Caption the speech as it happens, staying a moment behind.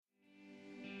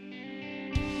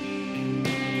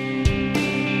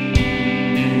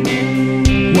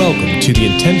Welcome to the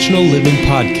Intentional Living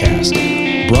Podcast,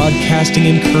 broadcasting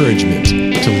encouragement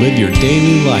to live your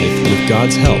daily life with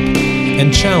God's help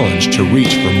and challenge to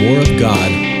reach for more of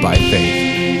God by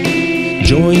faith.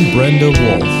 Join Brenda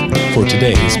Wolf for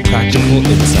today's practical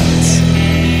insights.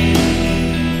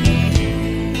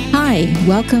 Hi,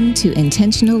 welcome to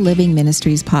Intentional Living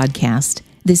Ministries podcast.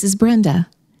 This is Brenda.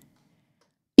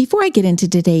 Before I get into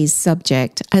today's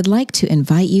subject, I'd like to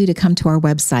invite you to come to our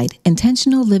website,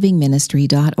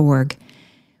 intentionallivingministry.org.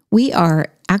 We are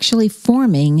actually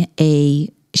forming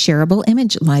a shareable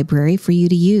image library for you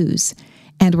to use,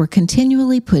 and we're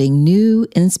continually putting new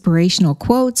inspirational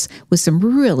quotes with some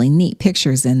really neat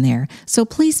pictures in there. So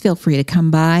please feel free to come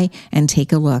by and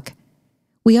take a look.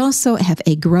 We also have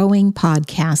a growing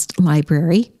podcast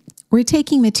library. We're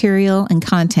taking material and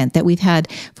content that we've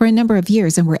had for a number of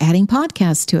years, and we're adding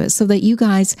podcasts to it so that you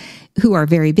guys who are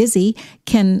very busy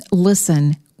can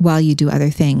listen while you do other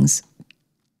things.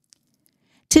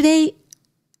 Today,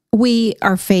 we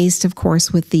are faced, of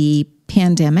course, with the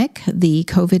pandemic, the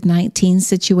COVID-19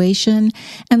 situation,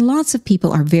 and lots of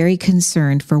people are very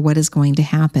concerned for what is going to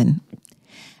happen.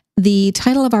 The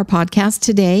title of our podcast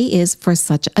today is For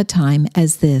Such a Time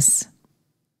as This.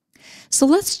 So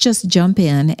let's just jump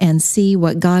in and see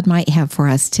what God might have for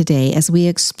us today as we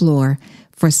explore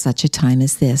for such a time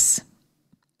as this.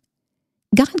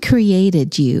 God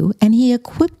created you and He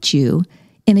equipped you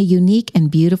in a unique and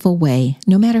beautiful way,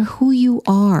 no matter who you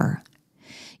are.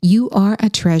 You are a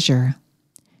treasure.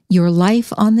 Your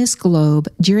life on this globe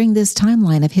during this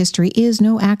timeline of history is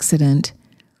no accident.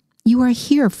 You are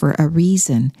here for a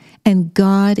reason, and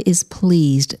God is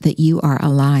pleased that you are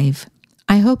alive.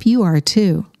 I hope you are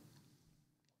too.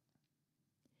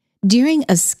 During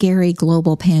a scary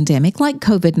global pandemic like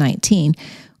COVID-19,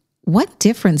 what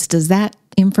difference does that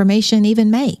information even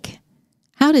make?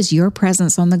 How does your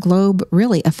presence on the globe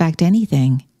really affect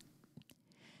anything?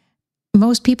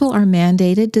 Most people are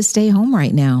mandated to stay home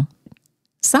right now.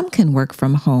 Some can work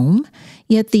from home,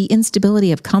 yet the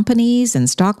instability of companies and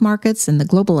stock markets and the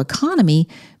global economy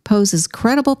poses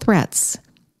credible threats.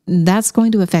 That's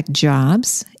going to affect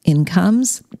jobs,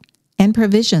 incomes, and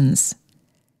provisions.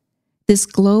 This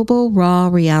global raw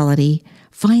reality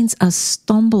finds us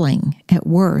stumbling at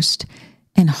worst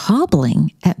and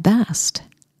hobbling at best.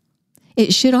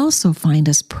 It should also find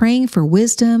us praying for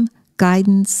wisdom,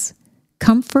 guidance,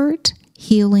 comfort,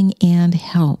 healing, and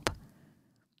help.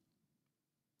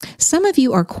 Some of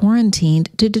you are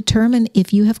quarantined to determine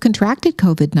if you have contracted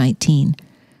COVID-19.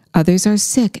 Others are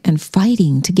sick and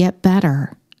fighting to get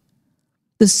better.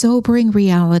 The sobering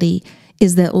reality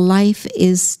is that life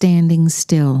is standing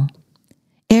still.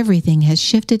 Everything has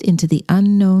shifted into the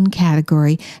unknown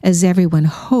category as everyone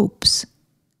hopes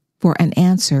for an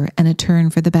answer and a turn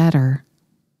for the better.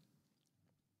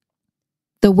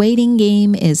 The waiting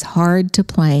game is hard to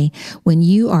play when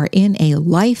you are in a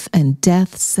life and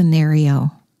death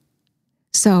scenario.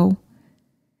 So,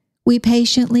 we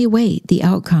patiently wait the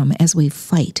outcome as we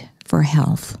fight for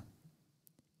health.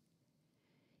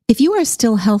 If you are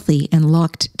still healthy and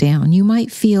locked down, you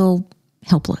might feel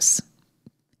helpless.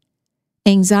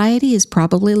 Anxiety is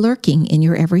probably lurking in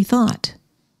your every thought.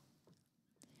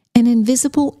 An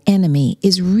invisible enemy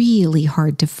is really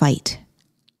hard to fight.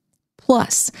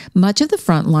 Plus, much of the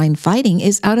frontline fighting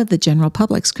is out of the general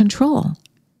public's control.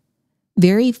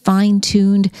 Very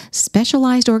fine-tuned,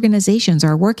 specialized organizations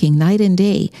are working night and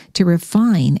day to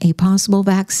refine a possible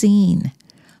vaccine.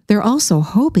 They're also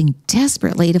hoping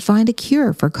desperately to find a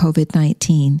cure for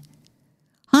COVID-19.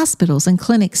 Hospitals and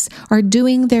clinics are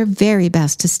doing their very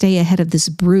best to stay ahead of this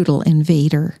brutal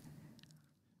invader.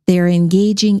 They are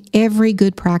engaging every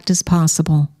good practice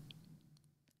possible.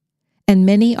 And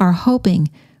many are hoping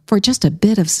for just a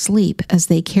bit of sleep as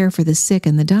they care for the sick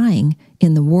and the dying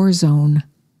in the war zone.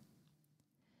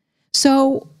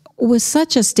 So, with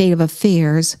such a state of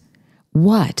affairs,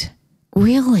 what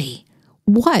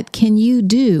can you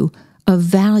do of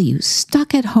value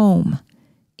stuck at home,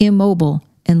 immobile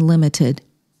and limited?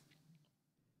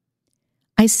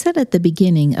 I said at the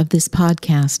beginning of this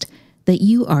podcast that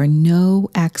you are no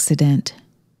accident.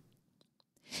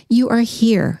 You are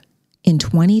here in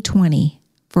 2020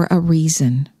 for a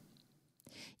reason.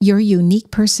 Your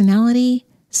unique personality,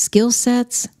 skill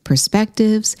sets,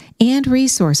 perspectives, and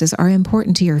resources are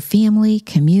important to your family,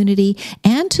 community,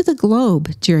 and to the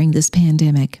globe during this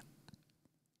pandemic.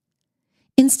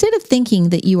 Instead of thinking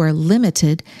that you are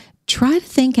limited, try to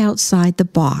think outside the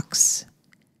box.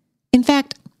 In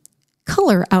fact,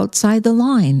 color outside the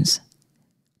lines.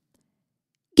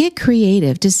 Get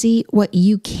creative to see what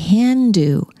you can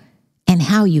do and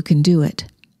how you can do it.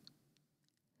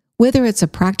 Whether it's a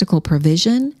practical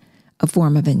provision, a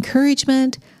form of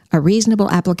encouragement, a reasonable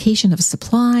application of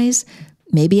supplies,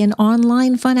 maybe an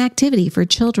online fun activity for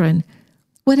children.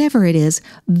 Whatever it is,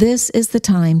 this is the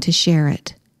time to share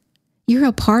it. You're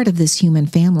a part of this human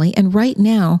family, and right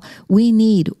now, we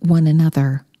need one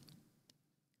another.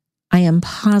 I am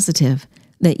positive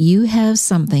that you have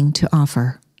something to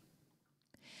offer.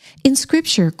 In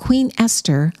Scripture, Queen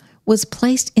Esther was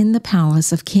placed in the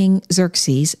palace of King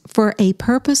Xerxes for a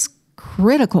purpose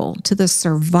critical to the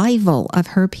survival of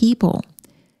her people.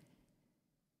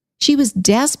 She was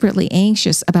desperately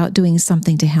anxious about doing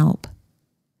something to help.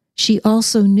 She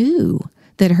also knew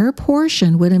that her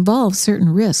portion would involve certain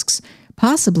risks,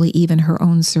 possibly even her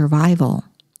own survival.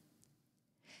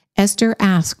 Esther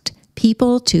asked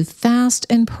people to fast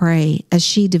and pray as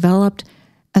she developed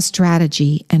a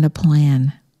strategy and a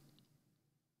plan.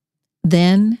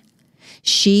 Then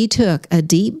she took a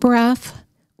deep breath,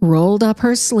 rolled up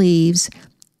her sleeves,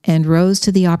 and rose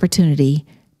to the opportunity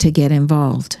to get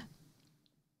involved.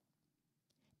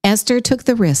 Esther took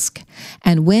the risk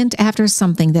and went after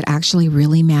something that actually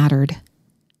really mattered.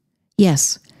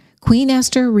 Yes, Queen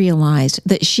Esther realized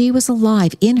that she was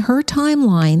alive in her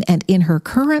timeline and in her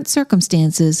current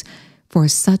circumstances for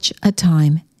such a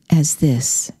time as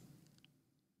this.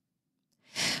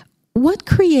 What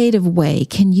creative way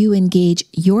can you engage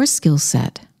your skill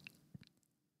set?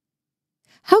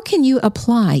 How can you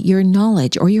apply your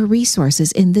knowledge or your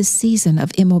resources in this season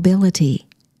of immobility?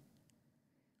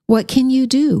 What can you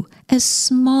do, as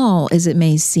small as it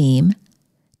may seem,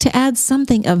 to add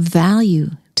something of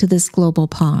value to this global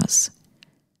pause?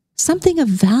 Something of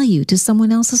value to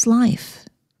someone else's life?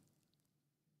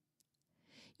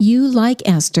 You, like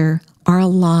Esther, are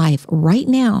alive right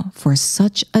now for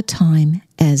such a time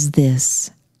as this.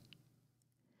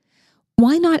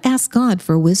 Why not ask God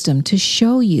for wisdom to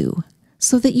show you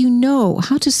so that you know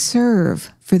how to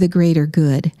serve for the greater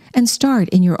good and start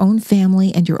in your own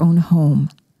family and your own home?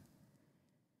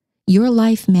 Your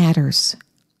life matters,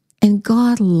 and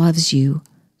God loves you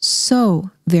so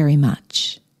very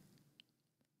much.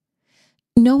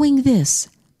 Knowing this,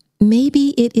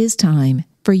 maybe it is time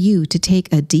for you to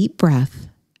take a deep breath,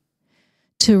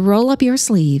 to roll up your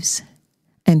sleeves,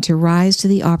 and to rise to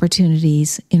the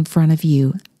opportunities in front of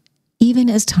you, even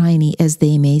as tiny as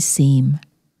they may seem.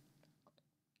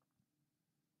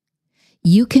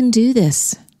 You can do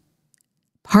this.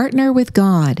 Partner with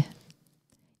God.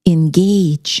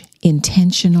 Engage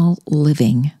intentional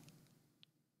living.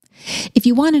 If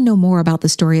you want to know more about the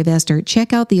story of Esther,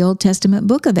 check out the Old Testament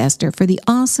book of Esther for the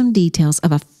awesome details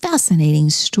of a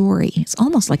fascinating story. It's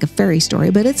almost like a fairy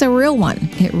story, but it's a real one.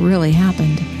 It really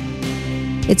happened.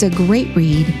 It's a great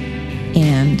read,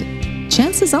 and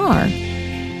chances are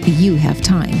you have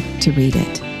time to read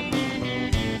it.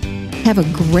 Have a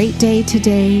great day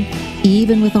today,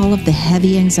 even with all of the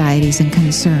heavy anxieties and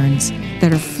concerns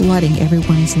that are flooding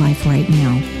everyone's life right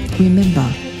now. Remember,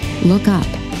 look up.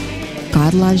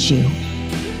 God loves you.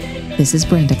 This is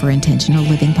Brenda for Intentional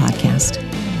Living Podcast.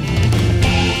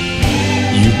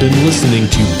 You've been listening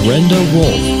to Brenda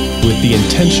Wolf with the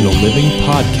Intentional Living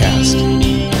Podcast.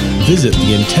 Visit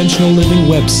the Intentional Living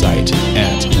website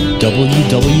at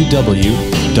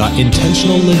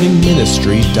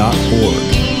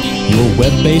www.intentionallivingministry.org, your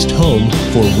web-based home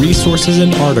for resources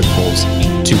and articles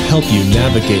to help you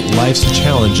navigate life's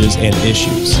challenges and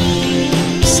issues.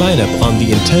 Sign up on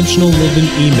the Intentional Living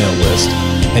email list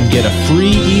and get a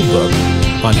free ebook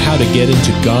on how to get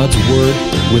into God's Word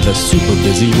with a super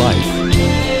busy life.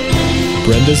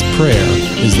 Brenda's prayer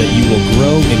is that you will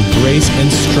grow in grace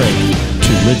and strength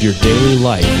to live your daily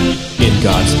life in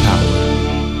God's power.